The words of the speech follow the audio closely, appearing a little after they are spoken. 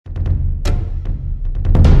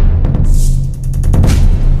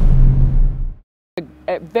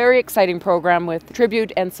A very exciting program with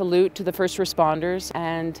tribute and salute to the first responders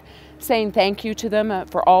and saying thank you to them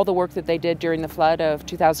for all the work that they did during the flood of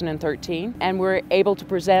 2013. And we're able to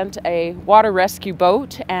present a water rescue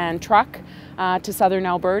boat and truck to southern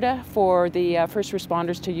Alberta for the first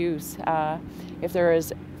responders to use if there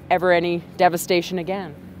is ever any devastation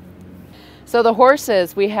again. So the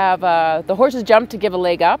horses, we have the horses jump to give a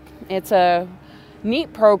leg up. It's a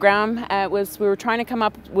neat program. We were trying to come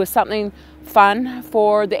up with something fun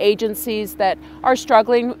for the agencies that are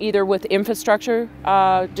struggling either with infrastructure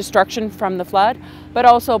destruction from the flood, but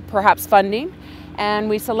also perhaps funding. And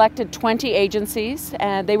we selected 20 agencies,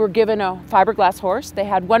 and they were given a fiberglass horse. They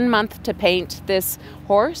had 1 month to paint this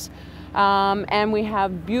horse. And we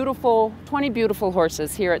have 20 beautiful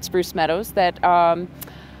horses here at Spruce Meadows that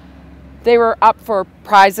they were up for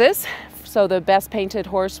prizes. So the best painted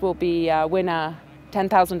horse will be win a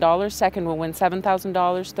 $10,000, second will win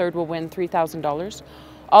 $7,000, third will win $3,000.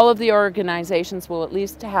 All of the organizations will at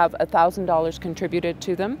least have $1,000 contributed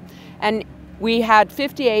to them. And we had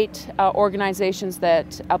 58 organizations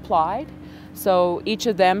that applied. So each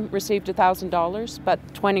of them received $1,000, but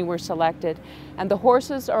 20 were selected. And the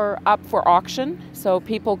horses are up for auction, so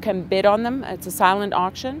people can bid on them. It's a silent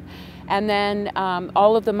auction. And then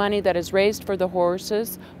all of the money that is raised for the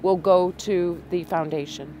horses will go to the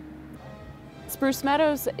foundation. Spruce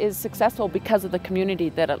Meadows is successful because of the community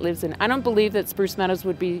that it lives in. I don't believe that Spruce Meadows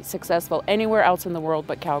would be successful anywhere else in the world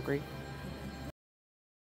but Calgary.